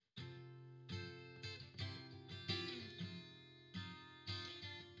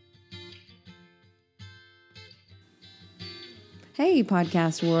Hey,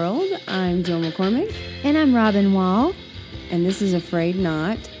 podcast world. I'm Jill McCormick. And I'm Robin Wall. And this is Frayed,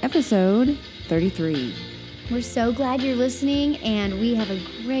 episode 33. We're so glad you're listening, and we have a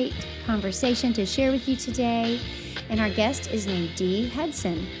great conversation to share with you today. And our guest is named Dhea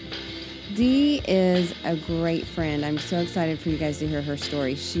Hudson. Dhea is a great friend. I'm so excited for you guys to hear her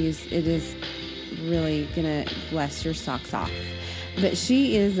story. It is really going to bless your socks off. But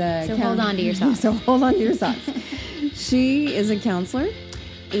she is a... So hold on to your socks. So hold on to your socks. She is a counselor,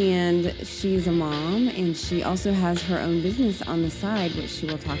 and she's a mom, and she also has her own business on the side, which she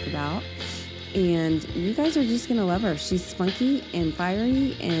will talk about. And you guys are just going to love her. She's spunky and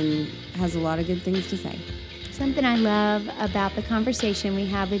fiery and has a lot of good things to say. Something I love about the conversation we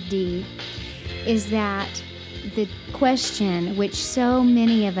have with Dhea is that the question which so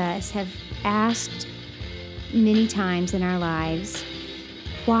many of us have asked many times in our lives,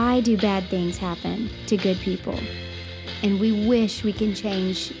 why do bad things happen to good people? And we wish we can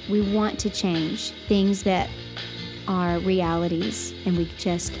change, we want to change things that are realities, and we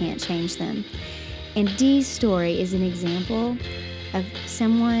just can't change them. And Dhea's story is an example of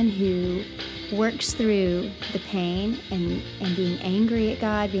someone who works through the pain and being angry at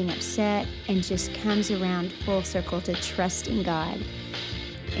God, being upset, and just comes around full circle to trusting God.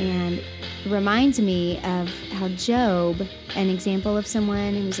 And reminds me of how Job, an example of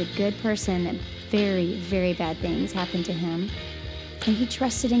someone who was a good person, that very, very bad things happened to him. And he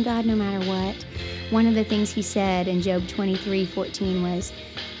trusted in God no matter what. One of the things he said in Job 23:14 was,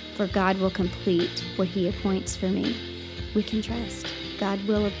 "For God will complete what he appoints for me." We can trust. God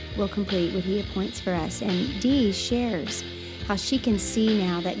will complete what he appoints for us. And Dhea shares how she can see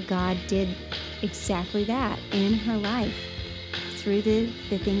now that God did exactly that in her life through the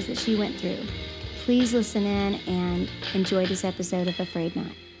things that she went through. Please listen in and enjoy this episode of Afraid Not.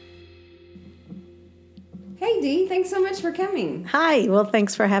 Hey, Dhea, thanks so much for coming. Hi, well,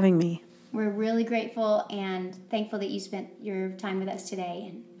 thanks for having me. We're really grateful and thankful that you spent your time with us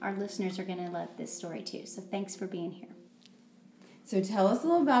today, and our listeners are going to love this story too. So thanks for being here. So tell us a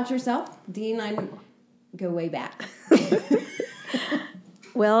little about yourself. Dhea and I go way back.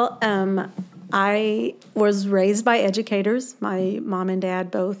 Well, I was raised by educators. My mom and dad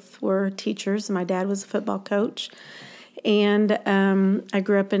both were teachers. My dad was a football coach. And I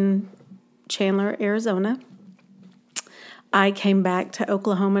grew up in Chandler, Arizona. I came back to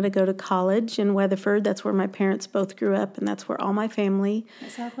Oklahoma to go to college in Weatherford. That's where my parents both grew up, and that's where all my family.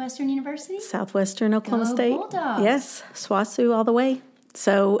 At Southwestern University? Southwestern Oklahoma Go State. Bulldogs. Yes, SWASU all the way.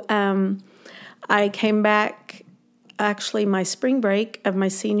 So I came back actually my spring break of my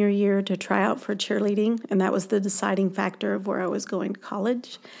senior year to try out for cheerleading, and that was the deciding factor of where I was going to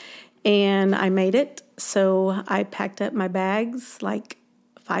college. And I made it, so I packed up my bags like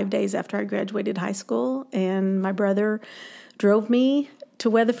 5 days after I graduated high school, and my brother drove me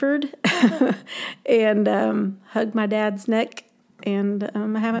to Weatherford and hugged my dad's neck, and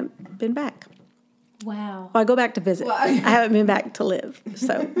I haven't been back. Wow. Well, I go back to visit. I haven't been back to live,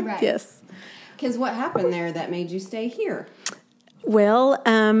 so Right. Yes. Because what happened there that made you stay here? Well,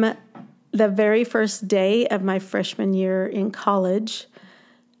 the very first day of my freshman year in college,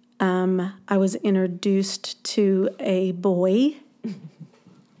 I was introduced to a boy.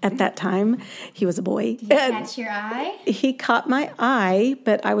 At that time, he was a boy. Did he catch your eye? He caught my eye,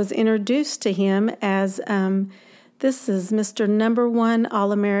 but I was introduced to him as, this is Mr. Number One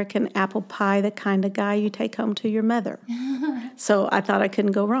All-American Apple Pie, the kind of guy you take home to your mother. So I thought I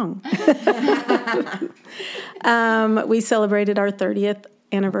couldn't go wrong. We celebrated our 30th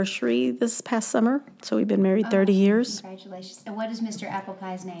anniversary this past summer, so we've been married 30 years. Congratulations. And what is Mr. Apple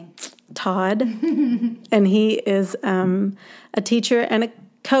Pie's name? Todd, and he is a teacher and a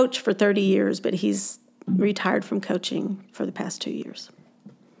coach for 30 years, but he's retired from coaching for the past 2 years.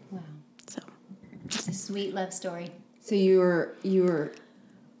 Wow. So It's a sweet love story. So you were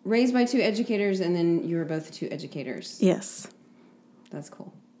raised by two educators, and then you were both two educators. yes, That's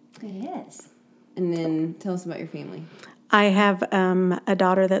cool. It is. And then tell us about your family. I have a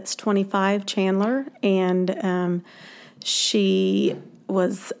daughter that's 25, Chandler, and she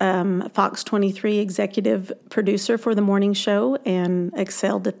was Fox 23 executive producer for the morning show and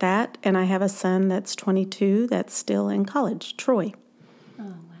excelled at that. And I have a son that's 22 that's still in college, Troy. Oh,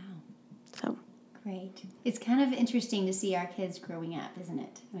 wow. So Great. It's kind of interesting to see our kids growing up, isn't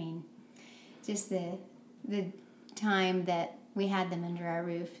it? I mean, just the time that we had them under our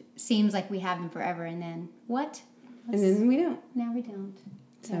roof seems like we have them forever, and then what? And then we don't. Now we don't.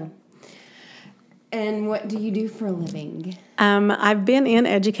 So. And what do you do for a living? I've been in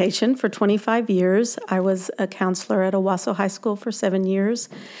education for 25 years. I was a counselor at Owasso High School for 7 years.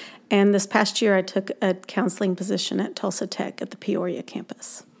 And this past year, I took a counseling position at Tulsa Tech at the Peoria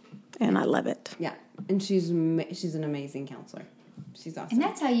campus, and I love it. Yeah, and she's an amazing counselor. She's awesome. And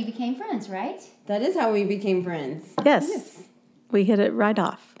that's how you became friends, right? That is how we became friends. Yes. We hit it right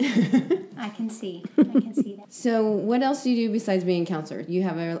off. I can see that. So what else do you do besides being a counselor? You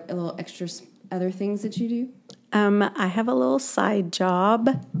have a little extra other things that you do? I have a little side job.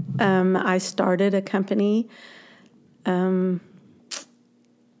 I started a company going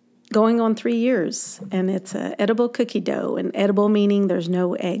on 3 years, and it's an edible cookie dough, and edible meaning there's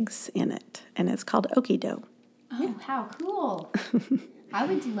no eggs in it, and it's called Okie dough. Oh, how cool. I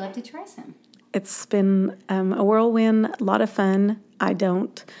would love to try some. It's been a whirlwind, a lot of fun. I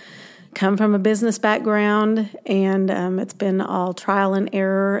don't come from a business background, and it's been all trial and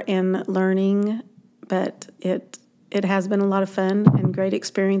error and learning, but it has been a lot of fun and great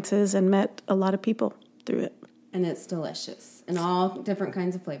experiences, and met a lot of people through it. And it's delicious, and all different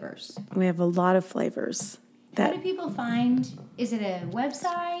kinds of flavors. We have a lot of flavors. How do people find, is it a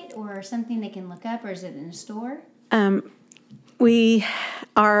website or something they can look up, or is it in a store? We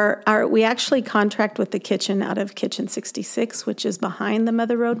actually contract with the kitchen out of Kitchen 66, which is behind the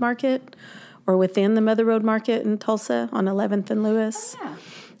Mother Road Market, or within the Mother Road Market in Tulsa on 11th and Lewis. Oh, yeah.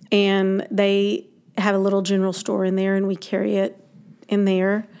 And they have a little general store in there, and we carry it in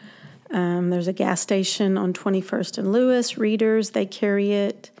there. There's a gas station on 21st and Lewis. Readers, they carry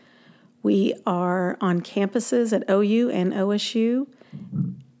it. We are on campuses at OU and OSU,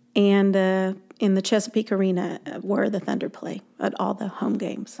 and in the Chesapeake Arena where the Thunder play at all the home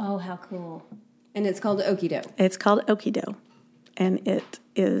games. Oh, how cool. And it's called Okie dough. It's called Okie dough, and it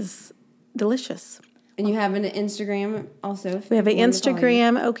is delicious. And you have an Instagram also. We have an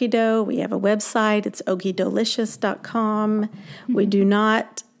Instagram, Okie dough. We have a website. It's okiedelicious.com. We do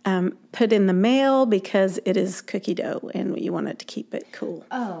not put in the mail because it is cookie dough, and you want it to keep it cool.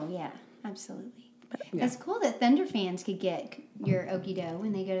 Oh, yeah, absolutely. It's cool that Thunder fans could get your Okie dough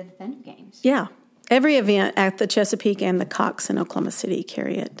when they go to the Thunder games. Yeah. Every event at the Chesapeake and the Cox in Oklahoma City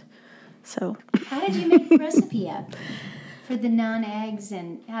carry it. So, how did you make the recipe up for the non-eggs,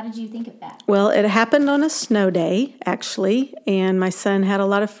 and how did you think of that? well, it happened on a snow day, actually, and my son had a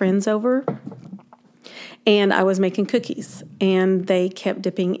lot of friends over, and I was making cookies, and they kept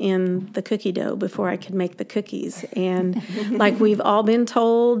dipping in the cookie dough before I could make the cookies. And like we've all been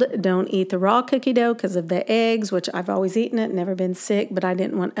told, don't eat the raw cookie dough because of the eggs, which I've always eaten it, never been sick, but I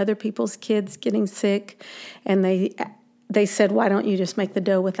didn't want other people's kids getting sick. And they said, why don't you just make the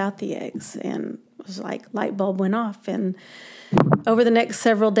dough without the eggs? And it was like light bulb went off. And over the next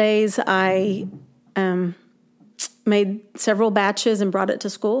several days, I made several batches and brought it to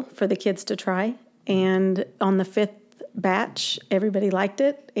school for the kids to try. And on the 5th batch, everybody liked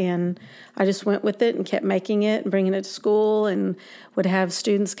it, and I just went with it and kept making it and bringing it to school, and would have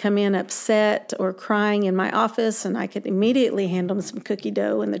students come in upset or crying in my office, and I could immediately hand them some cookie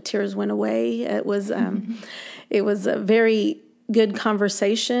dough, and the tears went away. It was a very good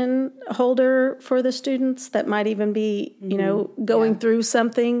conversation holder for the students that might even be, going through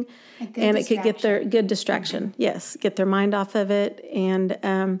something, and it could get their good distraction. Yes, get their mind off of it,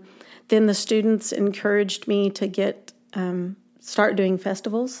 and then the students encouraged me to start doing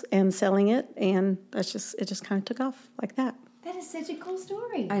festivals and selling it, and it just kind of took off like that. That is such a cool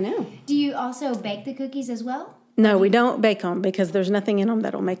story. I know. Do you also bake the cookies as well? No, we don't bake them because there's nothing in them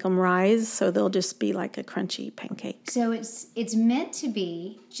that'll make them rise, so they'll just be like a crunchy pancake. So it's meant to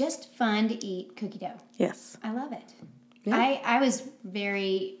be just fun to eat cookie dough. Yes. I love it. Yeah. I was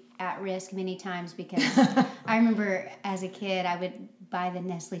very at risk many times because I remember as a kid I would buy the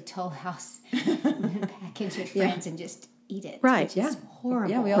Nestle Toll House package with friends and just eat it. Right. Which is horrible.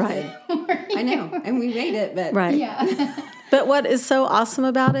 Yeah, we all did. I know. And we made it, but... Right. Yeah. But what is so awesome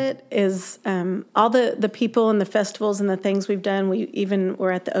about it is all the people and the festivals and the things we've done. We even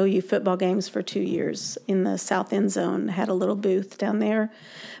were at the OU football games for 2 years in the South End Zone, had a little booth down there.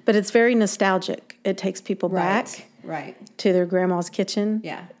 But it's very nostalgic. It takes people back to their grandma's kitchen.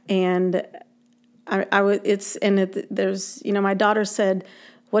 Yeah. And there's, my daughter said,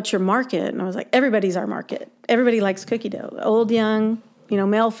 what's your market? And I was like, everybody's our market. Everybody likes cookie dough, old, young,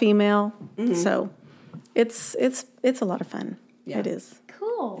 male, female. Mm-hmm. So it's a lot of fun. Yeah. It is.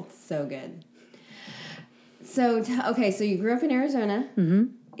 Cool. It's so good. So, so you grew up in Arizona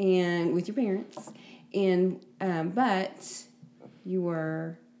and with your parents, and but you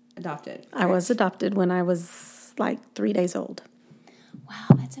were adopted. Correct? I was adopted when I was like 3 days old.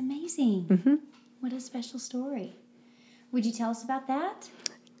 Wow, that's amazing. Mm-hmm. What a special story. Would you tell us about that?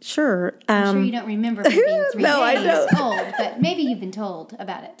 Sure. I'm sure you don't remember from being 3 No, days old, but maybe you've been told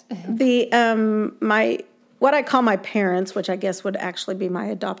about it. what I call my parents, which I guess would actually be my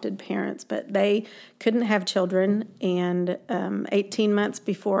adopted parents, but they couldn't have children. And 18 months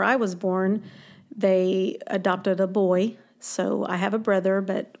before I was born, they adopted a boy. So I have a brother,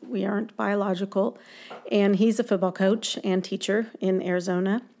 but we aren't biological. And he's a football coach and teacher in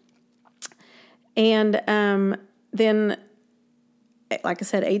Arizona. And then, like I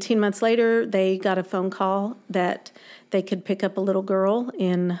said, 18 months later, they got a phone call that they could pick up a little girl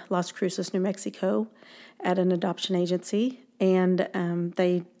in Las Cruces, New Mexico at an adoption agency. And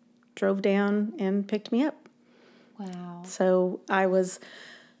they drove down and picked me up. Wow. So I was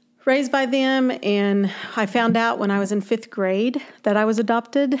raised by them, and I found out when I was in 5th grade that I was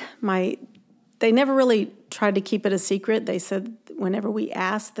adopted. They never really tried to keep it a secret. They said whenever we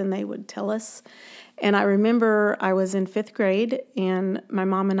asked, then they would tell us. And I remember I was in 5th grade, and my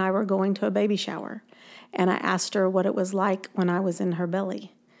mom and I were going to a baby shower. And I asked her what it was like when I was in her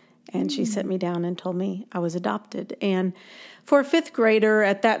belly. And she sat me down and told me I was adopted. And for a 5th grader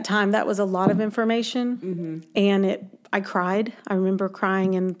at that time, that was a lot of information. And I cried. I remember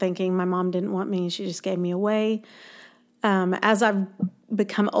crying and thinking my mom didn't want me. She just gave me away. As I've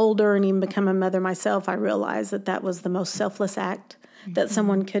become older and even become a mother myself, I realized that was the most selfless act that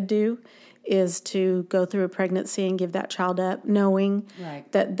someone could do, is to go through a pregnancy and give that child up, knowing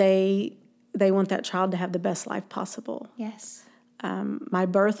that they want that child to have the best life possible. Yes. My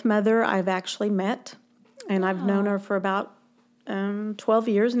birth mother I've actually met, and I've known her for about 12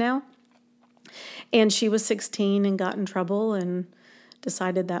 years now. And she was 16 and got in trouble and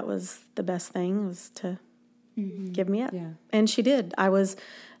decided that was the best thing, was to give me up. Yeah. And she did. It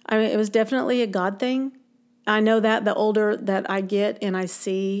was definitely a God thing. I know that the older that I get and I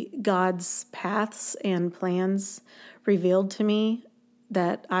see God's paths and plans revealed to me,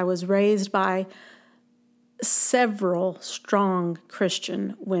 that I was raised by several strong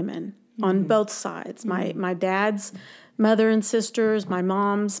Christian women on both sides. My dad's mother and sisters, my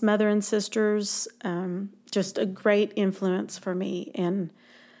mom's mother and sisters, just a great influence for me. And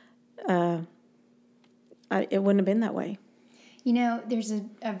it wouldn't have been that way. You know, there's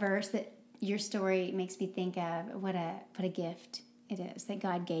a verse that your story makes me think of. What a gift it is that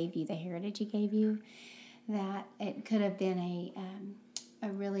God gave you, the heritage He gave you. That it could have been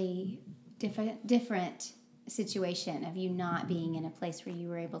a really different situation of you not being in a place where you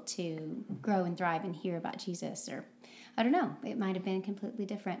were able to grow and thrive and hear about Jesus, or I don't know, it might have been completely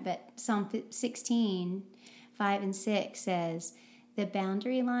different. But Psalm 16, 5 and 6 says, "The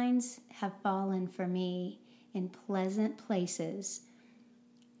boundary lines have fallen for me in pleasant places.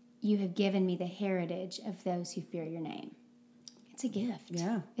 You have given me the heritage of those who fear your name." It's a gift.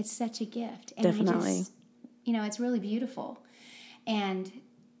 Yeah. It's such a gift. And definitely. It's really beautiful. And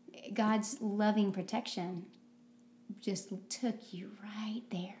God's loving protection just took you right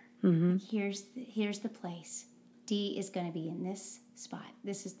there. Mm-hmm. Here's the place. Dee is going to be in this spot.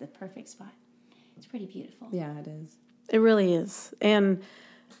 This is the perfect spot. It's pretty beautiful. Yeah, it is. It really is. And,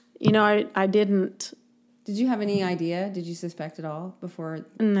 I didn't... Did you have any idea? Did you suspect at all before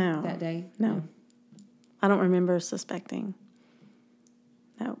that day? No. I don't remember suspecting.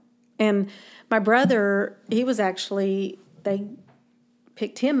 No. And my brother, he was actually... They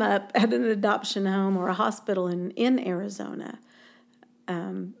picked him up at an adoption home or a hospital in Arizona.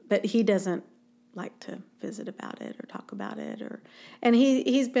 But he doesn't like to visit about it or talk about it. And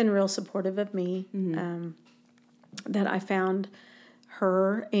he's been real supportive of me, that I found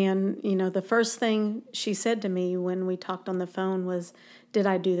her. And, the first thing she said to me when we talked on the phone was, "Did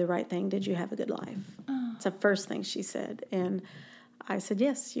I do the right thing? Did you have a good life?" Oh. It's the first thing she said. And I said,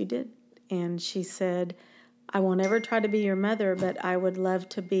 "Yes, you did." And she said, "I won't ever try to be your mother, but I would love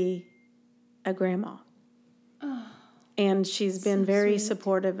to be a grandma." Oh, and she's been very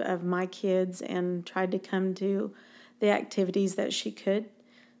supportive of my kids and tried to come to the activities that she could.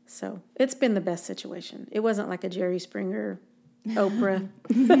 So it's been the best situation. It wasn't like a Jerry Springer, Oprah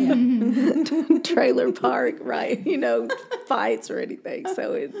trailer park, right? Fights or anything.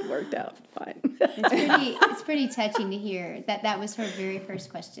 So it worked out fine. It's pretty touching to hear that was her very first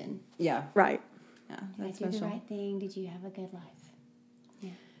question. Yeah. Right. Yeah, that's special. Did the right thing? Did you have a good life?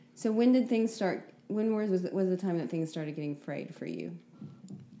 Yeah. So when did things start? When was the time that things started getting frayed for you?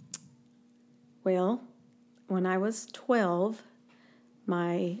 Well, when I was 12,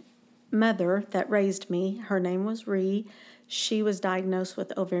 my mother that raised me, her name was Ree, she was diagnosed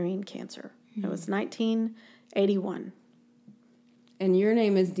with ovarian cancer. Mm-hmm. It was 1981. And your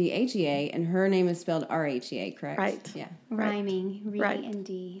name is Dhea, and her name is spelled Rhea, correct? Right. Yeah. Rhyming, Ree and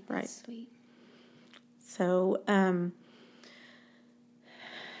D. That's sweet. So,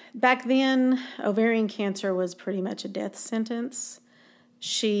 back then, ovarian cancer was pretty much a death sentence.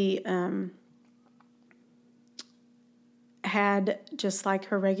 She had just like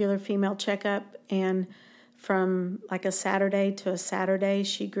her regular female checkup, and from like a Saturday to a Saturday,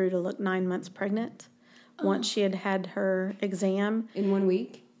 she grew to look 9 months pregnant. Once she had her exam. In 1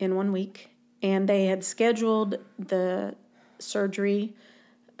 week? In 1 week. And they had scheduled the surgery.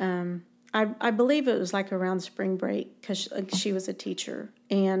 I believe it was like around spring break because she was a teacher.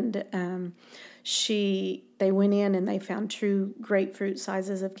 And they went in and they found true grapefruit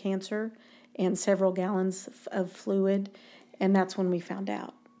sizes of cancer and several gallons of fluid. And that's when we found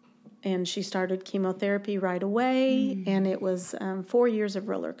out. And she started chemotherapy right away. And it was 4 years of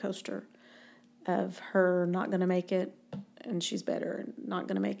roller coaster of her not going to make it and she's better, not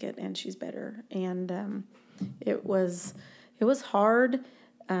going to make it and she's better. And it was hard.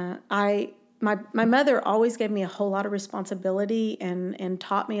 My mother always gave me a whole lot of responsibility and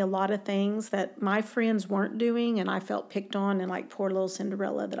taught me a lot of things that my friends weren't doing, and I felt picked on and like poor little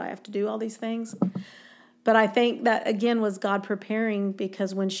Cinderella that I have to do all these things. But I think that, again, was God preparing,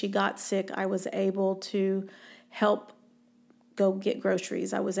 because when she got sick, I was able to help go get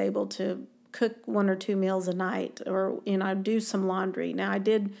groceries. I was able to cook 1 or 2 meals a night, or, do some laundry. Now, I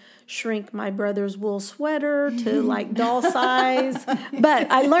did shrink my brother's wool sweater to like doll size,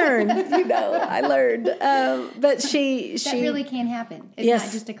 but I learned, but that really can happen. It's yes.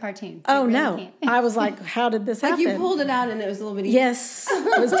 not just a cartoon. Oh, really no. Can. I was like, how did this happen? Like you pulled it out and it was a little bit easy. Yes,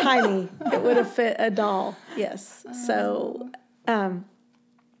 it was tiny. It would have fit a doll. Yes. So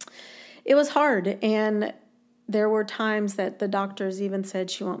it was hard. And there were times that the doctors even said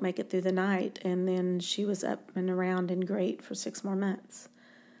she won't make it through the night. And then she was up and around and great for 6 more months.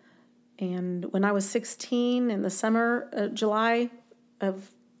 And when I was 16 in the summer, July of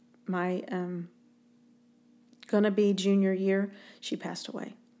my gonna-be junior year, she passed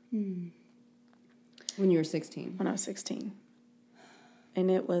away. When you were 16? When I was 16. And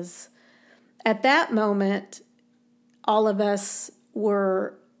it was, at that moment, all of us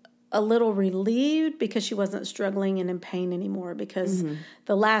were a little relieved because she wasn't struggling and in pain anymore, because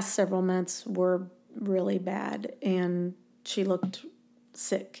the last several months were really bad and she looked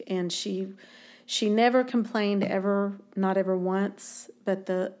sick, and she never complained ever, not ever once, but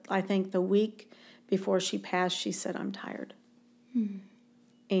I think the week before she passed, she said, "I'm tired."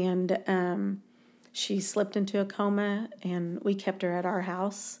 And she slipped into a coma, and we kept her at our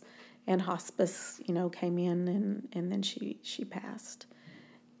house, and hospice, came in, and then she passed.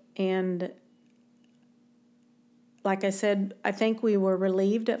 And like I said, I think we were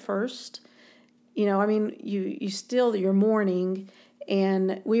relieved at first. You're mourning,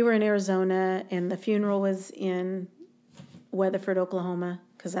 and we were in Arizona, and the funeral was in Weatherford, Oklahoma,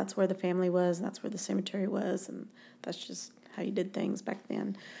 because that's where the family was, and that's where the cemetery was, and that's just how you did things back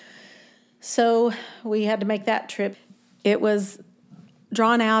then. So we had to make that trip. It was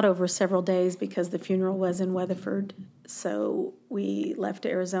drawn out over several days because the funeral was in Weatherford. So we left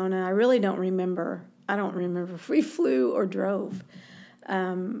Arizona. I really don't remember. I don't remember if we flew or drove.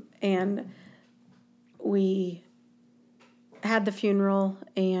 And we had the funeral,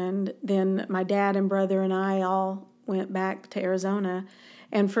 and then my dad and brother and I all went back to Arizona.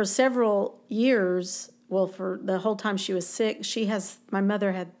 And for several years, for the whole time she was sick, my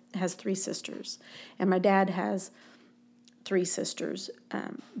mother has 3 sisters, and my dad has 3 sisters.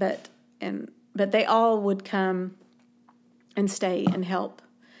 But they all would come and stay and help.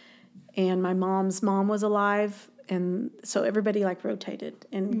 And my mom's mom was alive, and so everybody rotated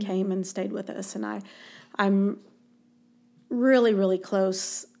and came and stayed with us. And I'm really, really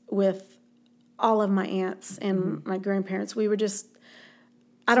close with all of my aunts and my grandparents. We were just,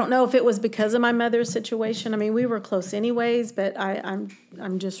 I don't know if it was because of my mother's situation. I mean, we were close anyways, but I'm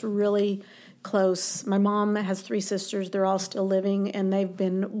just really close. My mom has 3 sisters. They're all still living, and they've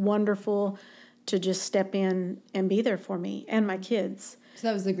been wonderful to just step in and be there for me and my kids. So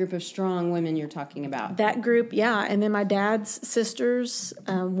that was the group of strong women you're talking about. That group, yeah. And then my dad's sisters,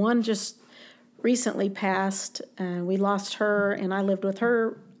 one just recently passed. We lost her, and I lived with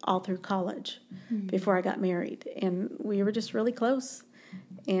her all through college before I got married. And we were just really close.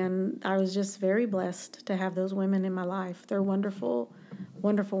 And I was just very blessed to have those women in my life. They're wonderful,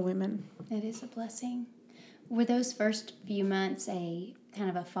 wonderful women. It is a blessing. Were those first few months a kind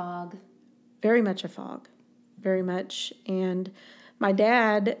of a fog? Very much a fog, very much. And my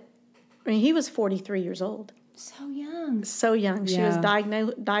dad, he was 43 years old. So young. So young. She Yeah.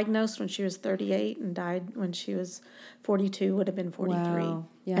 was diagnosed when she was 38 and died when she was 42, would have been 43. Wow.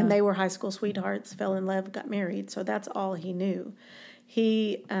 Yeah. And they were high school sweethearts, fell in love, got married. So that's all he knew.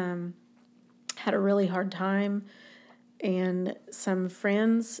 He had a really hard time, and some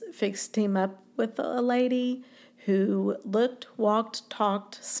friends fixed him up with a lady who looked, walked,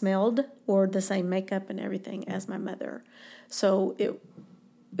 talked, smelled, wore the same makeup and everything as my mother. So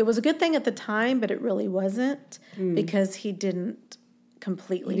it was a good thing at the time, but it really wasn't because he didn't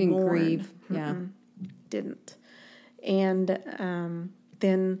completely mourn. Grieve. Yeah. Didn't. And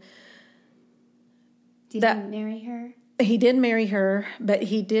then... Did he marry her? He did marry her, but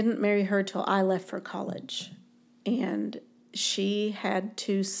he didn't marry her till I left for college. And she had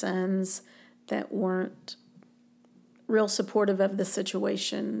 2 sons that weren't real supportive of the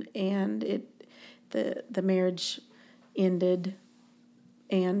situation, and the marriage ended,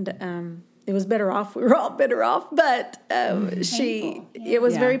 and it was better off. We were all better off, but it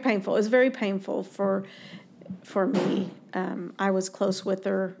was very painful. It was very painful for me. I was close with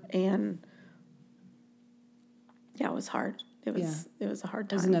her, and yeah, it was hard. It was a hard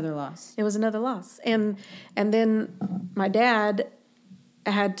time. It was another loss. It was another loss. And then my dad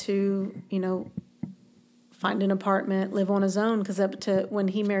had to, find an apartment, live on his own, because up to when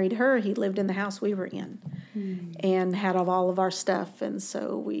he married her, he lived in the house we were in and had all of our stuff. And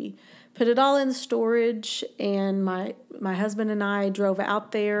so we put it all in storage, and my husband and I drove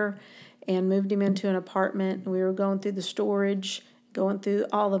out there and moved him into an apartment. We were going through the storage, going through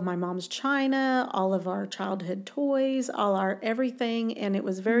all of my mom's china, all of our childhood toys, all our everything, and it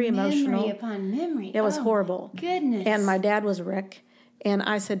was very emotional. Memory upon memory. It was horrible. Goodness. And my dad was a wreck. And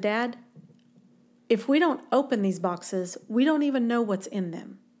I said, Dad, if we don't open these boxes, we don't even know what's in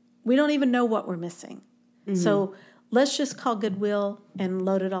them. We don't even know what we're missing. So let's just call Goodwill and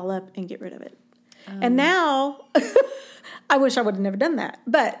load it all up and get rid of it. And now, I wish I would have never done that,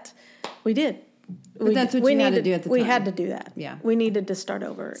 but we did. But that's what you had to do at the time. We had to do that. Yeah. We needed to start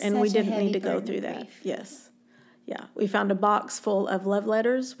over, and we didn't need to go through that. Yes. Yeah. We found a box full of love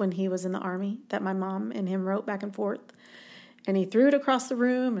letters when he was in the Army that my mom and him wrote back and forth. And he threw it across the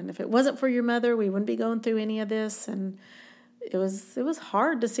room, and if it wasn't for your mother, we wouldn't be going through any of this. And it was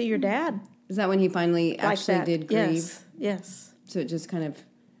hard to see your dad. Is that when he finally actually did grieve? Yes. So it just kind of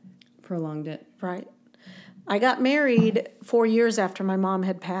prolonged it. Right. I got married 4 years after my mom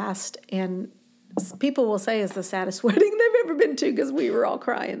had passed, and people will say it's the saddest wedding they've ever been to because we were all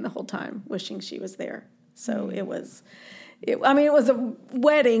crying the whole time, wishing she was there. So it was a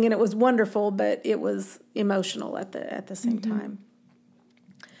wedding and it was wonderful, but it was emotional at the same time.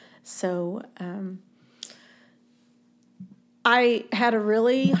 So I had a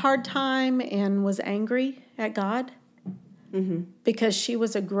really hard time and was angry at God because she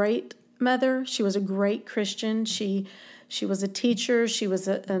was a great mother. She was a great Christian. She was a teacher. She was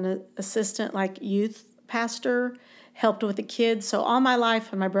an assistant, like youth pastor, helped with the kids. So all my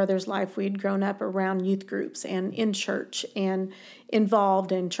life and my brother's life, we'd grown up around youth groups and in church and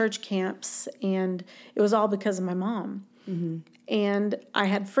involved in church camps. And it was all because of my mom. And I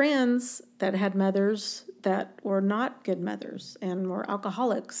had friends that had mothers that were not good mothers and were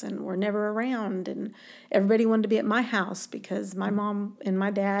alcoholics and were never around. And everybody wanted to be at my house because my mom and my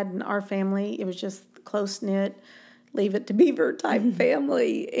dad and our family, it was just close-knit, leave it to Beaver type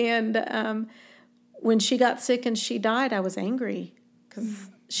family. And when she got sick and she died, I was angry because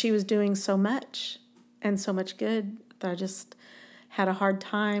she was doing so much and so much good that I just had a hard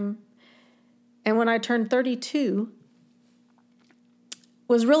time. And when I turned 32,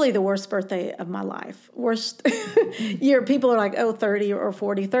 was really the worst birthday of my life. Worst year. People are like, 30 or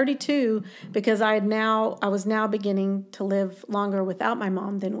 40. 32, because I was now beginning to live longer without my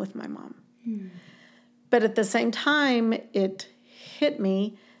mom than with my mom. But at the same time, it hit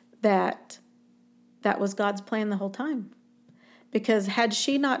me that was God's plan the whole time. Because had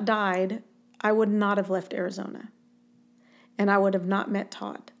she not died, I would not have left Arizona. And I would have not met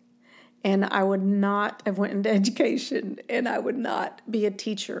Todd. And I would not have went into education. And I would not be a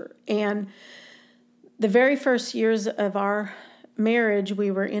teacher. And the very first years of our marriage,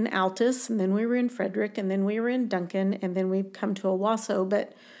 we were in Altus, and then we were in Frederick, and then we were in Duncan, and then we've come to Owasso.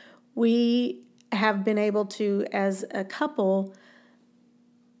 But we have been able to, as a couple,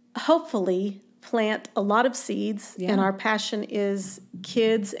 hopefully plant a lot of seeds, and our passion is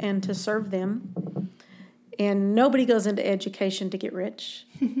kids and to serve them. And nobody goes into education to get rich.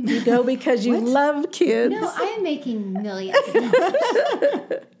 You go because you love kids. No, I am making millions.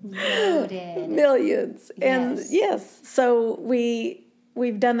 Loaded. Millions. And yes, so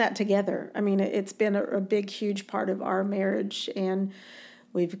we've done that together. I mean, it's been a big, huge part of our marriage, and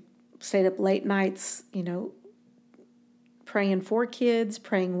we've stayed up late nights, praying for kids,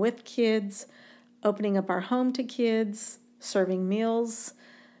 praying with kids, opening up our home to kids, serving meals.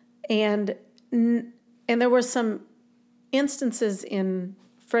 And there were some instances in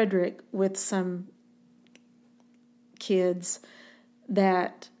Frederick with some kids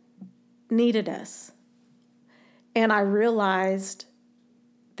that needed us. And I realized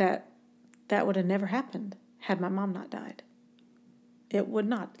that would have never happened had my mom not died. It would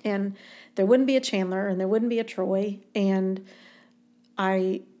not. And there wouldn't be a Chandler and there wouldn't be a Troy. And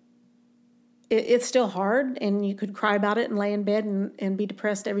it's still hard, and you could cry about it and lay in bed and be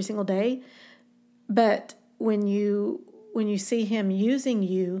depressed every single day. But when you see him using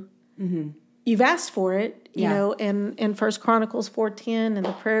you, you've asked for it, you know, and in 1 Chronicles 4:10 and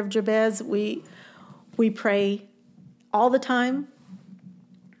the prayer of Jabez, we pray all the time.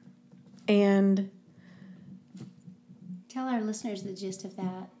 And tell our listeners the gist of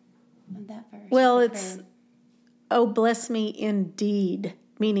that verse. Well, it's, oh, bless me indeed,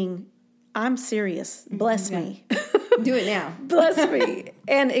 meaning I'm serious. Bless me. Do it now. Bless me.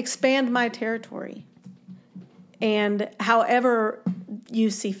 And expand my territory. And however you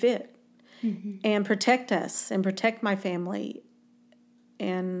see fit. And protect us and protect my family.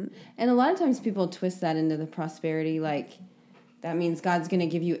 And a lot of times people twist that into the prosperity, like that means God's going to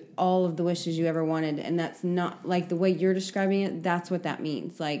give you all of the wishes you ever wanted. And that's not, like the way you're describing it, that's what that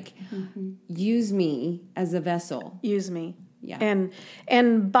means. Like, use me as a vessel. Use me. Yeah.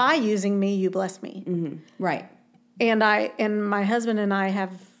 And by using me, you bless me. Right. And my husband and I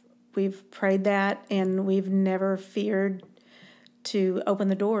we've prayed that, and we've never feared to open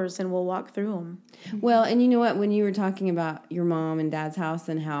the doors, and we'll walk through them. Well, and you know what? When you were talking about your mom and dad's house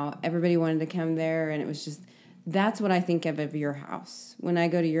and how everybody wanted to come there, and it was just, that's what I think of your house. When I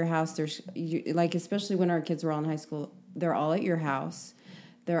go to your house, like, especially when our kids were all in high school, they're all at your house.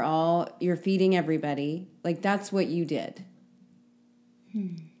 You're feeding everybody. Like, that's what you did.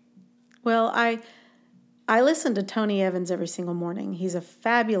 Well, I listen to Tony Evans every single morning. He's a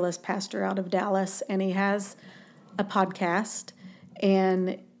fabulous pastor out of Dallas, and he has a podcast,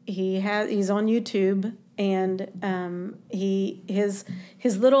 and he's on YouTube, and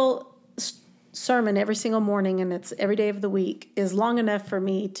his little sermon every single morning, and it's every day of the week, is long enough for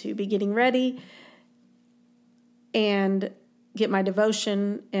me to be getting ready and get my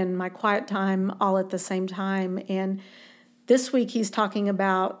devotion and my quiet time all at the same time. And this week he's talking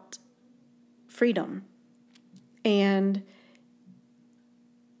about freedom. And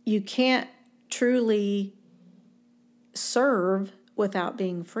you can't truly serve without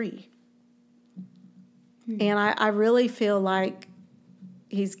being free. And I really feel like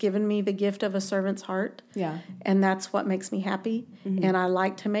he's given me the gift of a servant's heart. Yeah. And that's what makes me happy. And I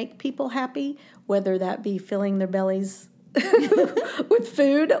like to make people happy, whether that be filling their bellies with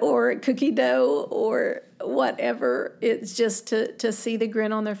food or cookie dough or whatever. It's just to see the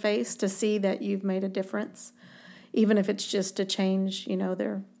grin on their face, to see that you've made a difference, even if it's just to change,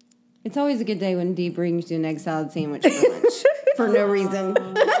 their... It's always a good day when Dee brings you an egg salad sandwich for lunch for no reason.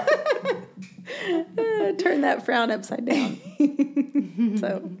 Turn that frown upside down.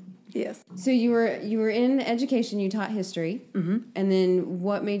 So, yes. So you were in education. You taught history, and then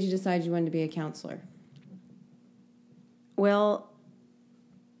what made you decide you wanted to be a counselor? Well,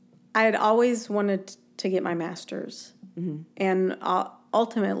 I had always wanted to get my master's, and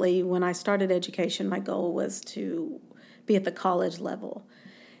ultimately, when I started education, my goal was to be at the college level.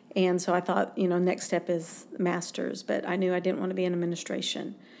 And so I thought, next step is master's, but I knew I didn't want to be in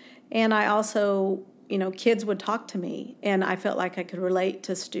administration. And I also, kids would talk to me, and I felt like I could relate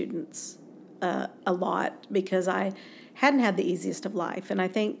to students a lot because I hadn't had the easiest of life. And I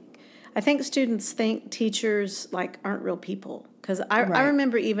think students think teachers aren't real people, because I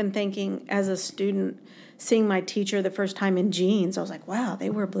remember even thinking as a student, seeing my teacher the first time in jeans, I was like, wow, they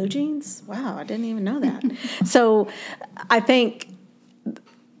wear blue jeans? Wow, I didn't even know that. So I think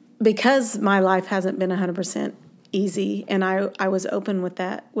because my life hasn't been 100% easy, and I was open with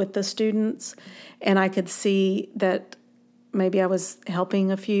that with the students, and I could see that maybe I was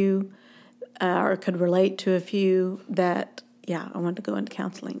helping a few or could relate to a few, that I wanted to go into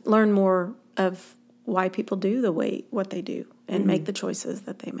counseling, learn more of why people do what they do, and make the choices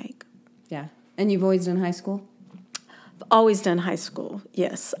that they make. Yeah. And you've always done high school? I've always done high school.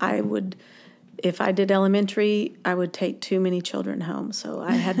 Yes, I would. If I did elementary, I would take too many children home, so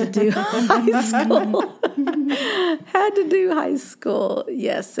I had to do high school. Had to do high school,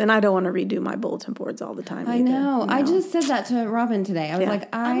 yes. And I don't want to redo my bulletin boards all the time. I know. I just said that to Robin today. I was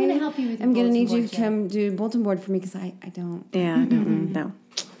like, I'm going to help you with I'm going to need you to come do bulletin board for me, because I don't. Yeah, I don't. No,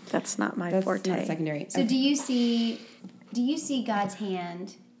 that's not my forte. That's not secondary. So do you see God's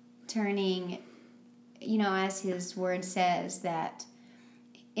hand turning, as His Word says, that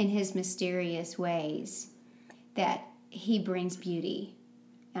in His mysterious ways, that He brings beauty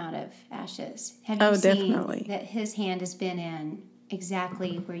out of ashes? Have you seen definitely that His hand has been in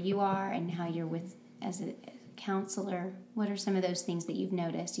exactly where you are and how you're with as a counselor? What are some of those things that you've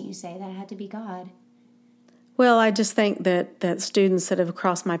noticed and you say that had to be God? Well, I just think that students that have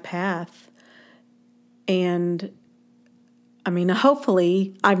crossed my path, and I mean,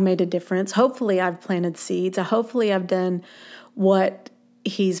 hopefully I've made a difference. Hopefully I've planted seeds. Hopefully I've done what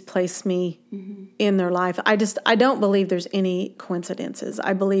He's placed me in their life. I don't believe there's any coincidences.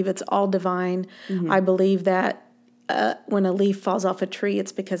 I believe it's all divine. I believe that when a leaf falls off a tree,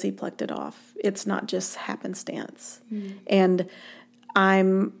 it's because He plucked it off. It's not just happenstance. And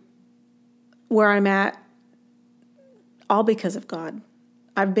I'm where I'm at all because of God.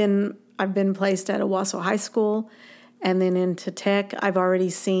 I've been placed at Owasso High School and then into tech. I've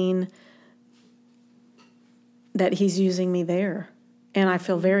already seen that He's using me there. And I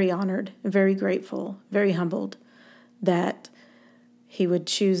feel very honored, very grateful, very humbled that He would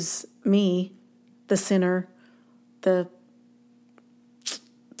choose me, the sinner, the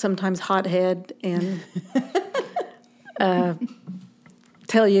sometimes hothead, and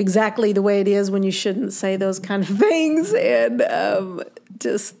tell you exactly the way it is when you shouldn't say those kind of things. And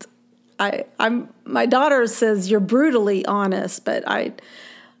my daughter says you're brutally honest, but I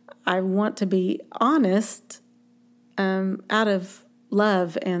want to be honest out of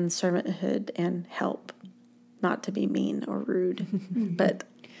love and servanthood and help, not to be mean or rude. But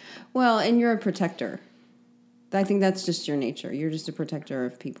well, and you're a protector. I think that's just your nature. You're just a protector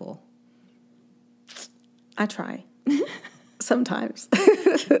of people. I try sometimes.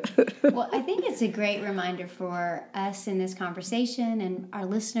 Well, I think it's a great reminder for us in this conversation and our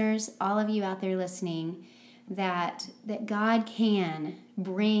listeners, all of you out there listening, that God can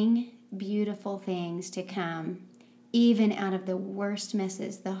bring beautiful things to come even out of the worst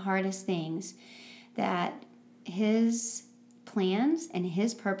messes, the hardest things, that His plans and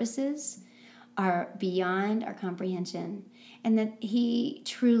His purposes are beyond our comprehension, and that He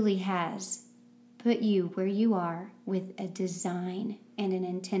truly has put you where you are with a design and an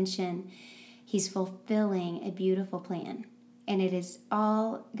intention. He's fulfilling a beautiful plan, and it is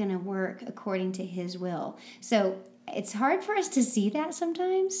all going to work according to His will. So it's hard for us to see that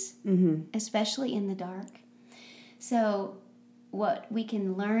sometimes, especially in the dark. So what we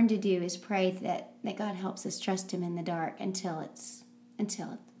can learn to do is pray that God helps us trust Him in the dark until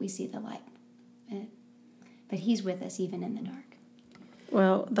we see the light. But He's with us even in the dark.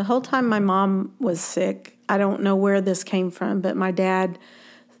 Well, the whole time my mom was sick, I don't know where this came from, but my dad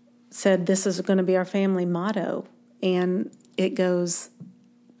said this is going to be our family motto. And it goes,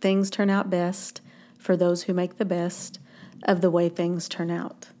 things turn out best for those who make the best of the way things turn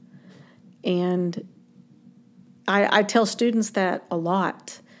out. And I tell students that a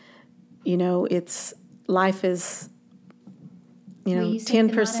lot. Life is,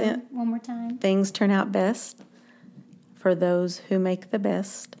 10%. One more time. Things turn out best for those who make the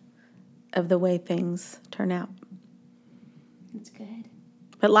best of the way things turn out. That's good.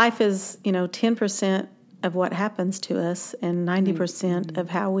 But life is, 10% of what happens to us and 90% of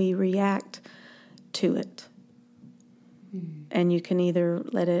how we react to it. And you can either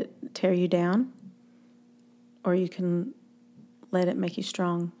let it tear you down, or you can let it make you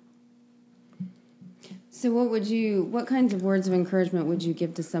strong. So what kinds of words of encouragement would you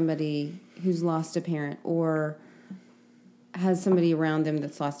give to somebody who's lost a parent or has somebody around them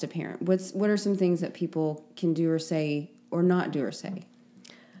that's lost a parent? What are some things that people can do or say or not do or say?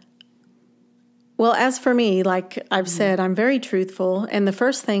 Well, as for me, like I've said, I'm very truthful. And the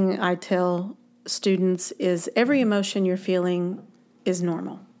first thing I tell students is every emotion you're feeling is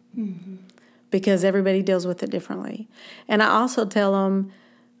normal. Because everybody deals with it differently. And I also tell them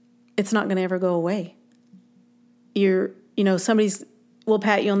it's not going to ever go away. Somebody's will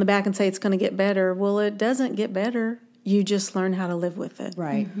pat you on the back and say it's going to get better. Well, it doesn't get better. You just learn how to live with it.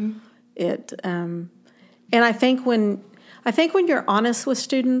 Right. And I think when you're honest with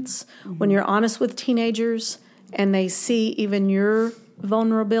students, when you're honest with teenagers, and they see even your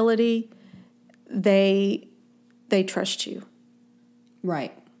vulnerability, they trust you.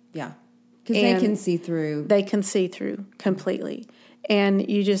 Right. Yeah. Because they can see through. They can see through completely. And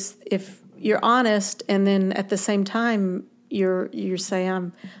if you're honest, and then at the same time, you say,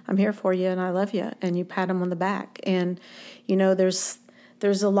 I'm here for you and I love you, and you pat them on the back. And, there's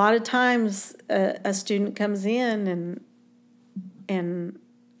a lot of times a student comes in and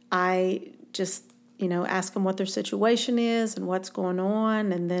I just, ask them what their situation is and what's going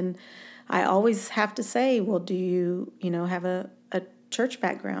on. And then I always have to say, well, do you, have a church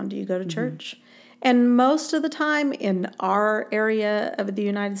background? Do you go to church? And most of the time in our area of the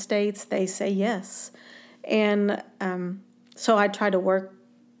United States, they say yes. And so I try to work,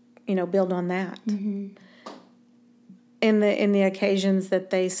 build on that. In the occasions that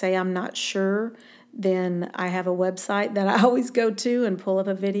they say I'm not sure, then I have a website that I always go to and pull up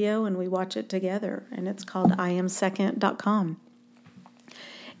a video and we watch it together. And it's called IamSecond.com.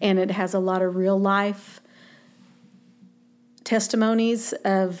 And it has a lot of real life testimonies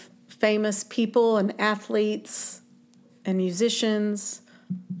of famous people and athletes and musicians.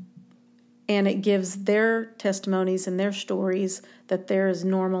 And it gives their testimonies and their stories that they're as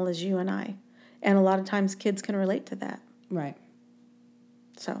normal as you and I. And a lot of times kids can relate to that. Right.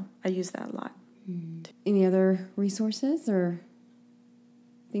 So I use that a lot. Any other resources or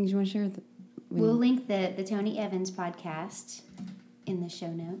things you want to share? We'll link the Tony Evans podcast in the show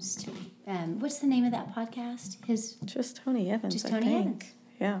notes. What's the name of that podcast? Just Tony Evans. Just Tony Evans.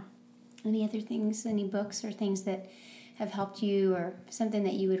 Yeah. Any other things? Any books or things that have helped you, or something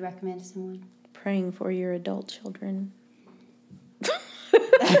that you would recommend to someone? Praying for your adult children.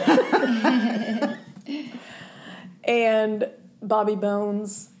 And Bobby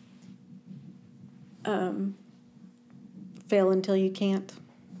Bones. Fail until you can't.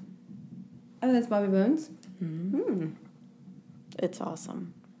 Oh, that's Bobby Bones? Mm-hmm. It's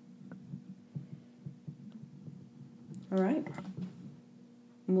awesome. All right.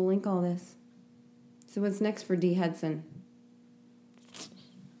 We'll link all this. So what's next for Dee Hudson?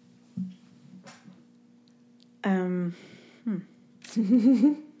 I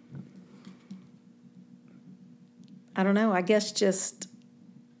don't know. I guess just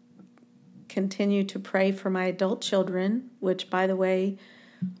continue to pray for my adult children, which, by the way,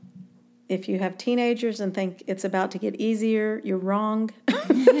 if you have teenagers and think it's about to get easier, you're wrong.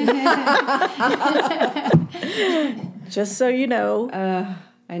 Just so you know.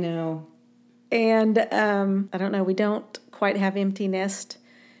 I know. And I don't know. We don't quite have empty nest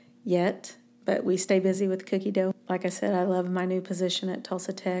yet, but we stay busy with cookie dough. Like I said, I love my new position at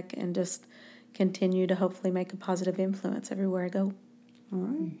Tulsa Tech and just continue to hopefully make a positive influence everywhere I go. All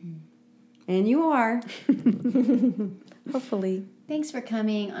right. Mm-hmm. And you are. Hopefully. Thanks for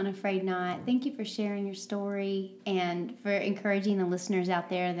coming on Afraid Not. Thank you for sharing your story and for encouraging the listeners out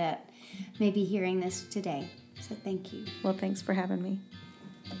there that may be hearing this today. So thank you. Well, thanks for having me.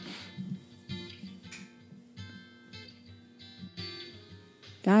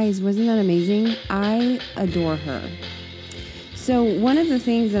 Guys, wasn't that amazing? I adore her. So one of the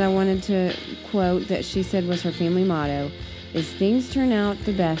things that I wanted to quote that she said was her family motto is, things turn out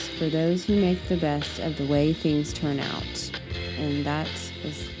the best for those who make the best of the way things turn out. And that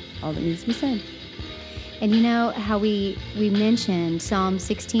is all that needs to be said. And you know how we mentioned Psalm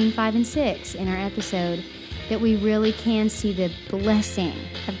 16, 5, and 6 in our episode, that we really can see the blessing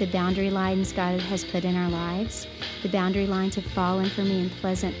of the boundary lines God has put in our lives. The boundary lines have fallen for me in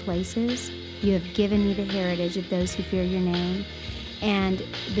pleasant places. You have given me the heritage of those who fear your name. And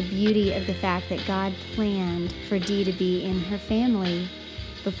the beauty of the fact that God planned for Dee to be in her family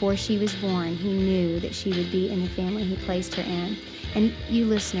before she was born. He knew that she would be in the family He placed her in. And you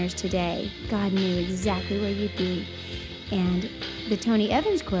listeners today, God knew exactly where you'd be. And the Tony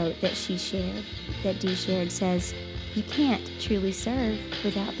Evans quote that she shared, that Dee shared, says, you can't truly serve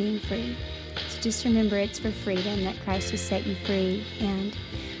without being free. So just remember, it's for freedom that Christ has set you free. And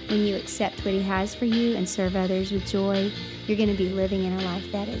when you accept what He has for you and serve others with joy, you're going to be living in a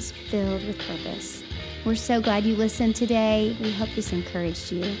life that is filled with purpose. We're so glad you listened today. We hope this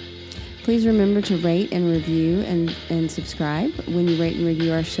encouraged you. Please remember to rate and review and subscribe. When you rate and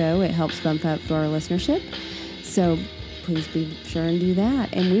review our show, it helps bump up our listenership. So please be sure and do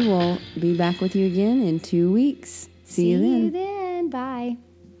that. And we will be back with you again in 2 weeks. See you then. Bye.